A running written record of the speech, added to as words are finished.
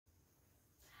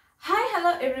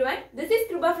Hello everyone, this is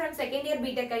Kiruba from second year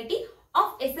BTech IT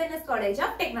of SNS College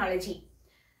of Technology.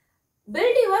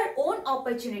 Build your own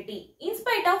opportunity in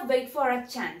spite of wait for a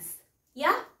chance.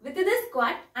 Yeah, with this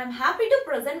quote, I am happy to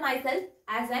present myself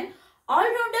as an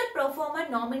all-rounder performer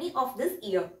nominee of this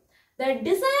year. The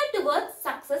desire towards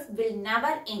success will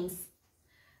never end.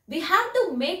 We have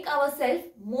to make ourselves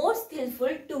more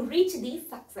skillful to reach the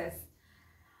success.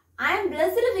 I am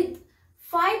blessed with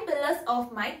 5 pillars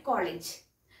of my college.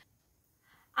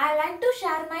 I like to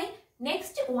share my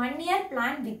next 1 year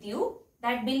plan with you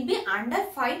that will be under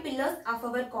 5 pillars of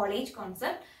our college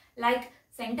concept like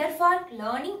Center for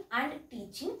Learning and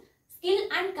Teaching, Skill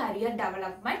and Career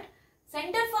Development,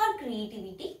 Center for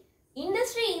Creativity,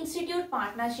 Industry Institute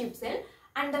Partnership Cell,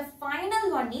 and the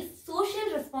final one is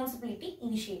Social Responsibility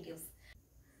Initiatives.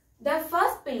 The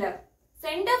first pillar,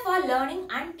 Center for Learning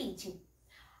and Teaching.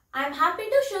 I am happy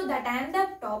to show that I am the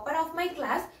topper of my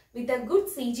class with a good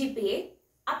CGPA.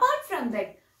 Apart from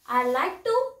that, I like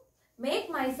to make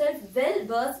myself well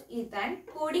versed in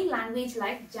coding language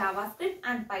like JavaScript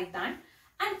and Python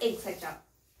and etc.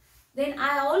 Then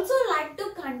I also like to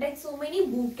conduct so many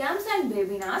bootcamps and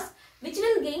webinars which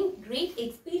will gain great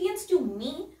experience to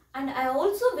me, and I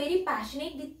also very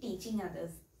passionate with teaching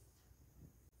others.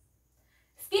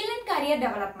 Skill and career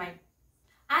development.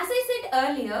 As I said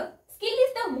earlier, skill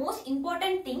is the most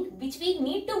important thing which we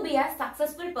need to be a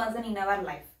successful person in our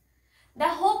life. The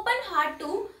hope and heart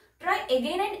to try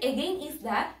again and again is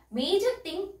the major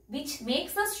thing which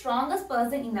makes us strongest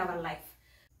person in our life.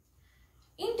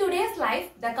 In today's life,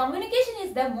 the communication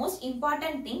is the most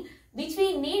important thing which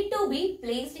we need to be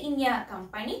placed in a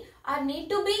company or need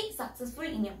to be successful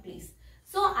in a place.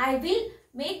 So I will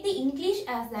make the English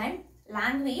as a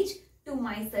language to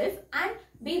myself and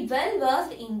be well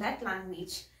versed in that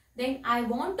language. Then I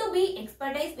want to be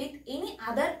expertise with any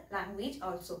other language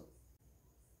also.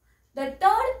 The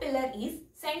third pillar is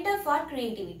Center for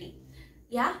Creativity.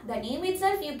 Yeah, the name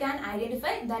itself you can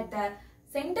identify that the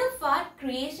Center for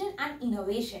Creation and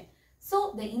Innovation.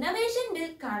 So the innovation will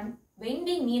come when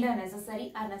we need a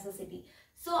necessity.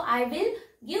 So I will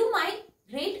give my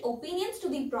great opinions to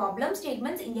the problem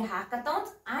statements in the hackathons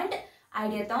and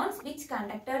ideathons which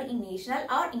conducted in national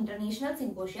or international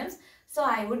symposiums. So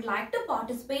I would like to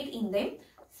participate in them.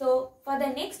 So for the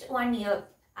next 1 year,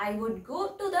 I would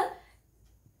go to the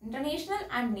international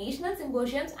and national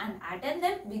symposiums and attend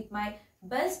them with my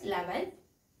best level.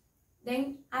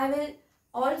 Then I will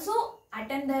also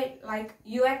attend the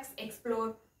UX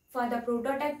Explore for the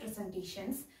prototype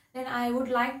presentations. Then I would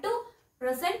like to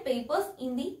present papers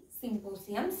in the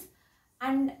symposiums,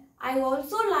 and I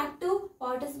also like to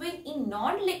participate in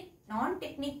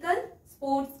non-technical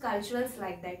sports culturals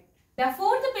like that. The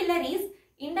fourth pillar is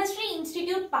Industry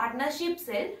Institute Partnership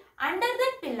Cell. Under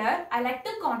that pillar, I like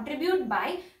to contribute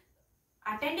by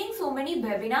attending so many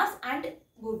webinars and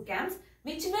bootcamps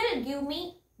which will give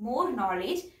me more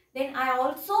knowledge. Then I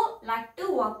also like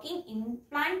to work in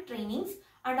in-plant trainings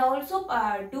and also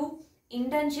do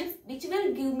internships which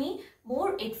will give me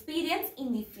more experience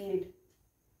in the field.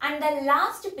 And the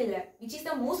last pillar, which is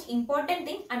the most important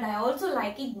thing and I also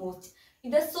like it most,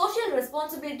 is the Social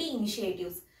Responsibility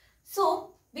Initiatives.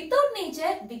 So without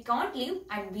nature we can't live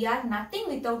and we are nothing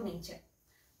without nature.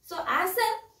 So as a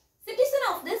citizen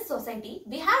of this society,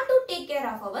 we have to take care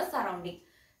of our surrounding.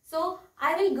 So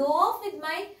I will go off with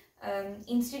my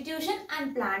institution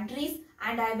and plant trees,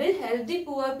 and I will help the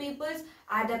poor peoples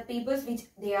or the peoples which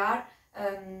they are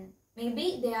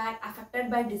maybe they are affected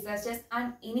by disasters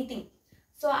and anything.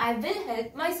 So I will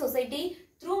help my society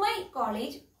through my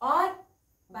college or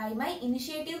by my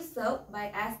initiatives served by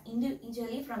as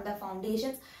individually from the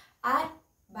foundations or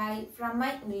from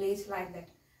my village like that.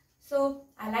 So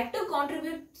I like to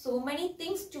contribute so many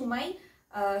things to my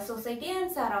society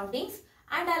and surroundings,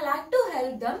 and I like to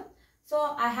help them.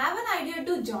 So I have an idea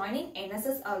to join in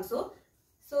NSS also.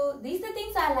 So these are the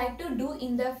things I like to do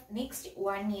in the next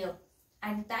 1 year.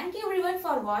 And thank you everyone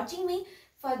for watching me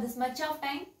for this much of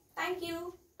time. Thank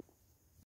you.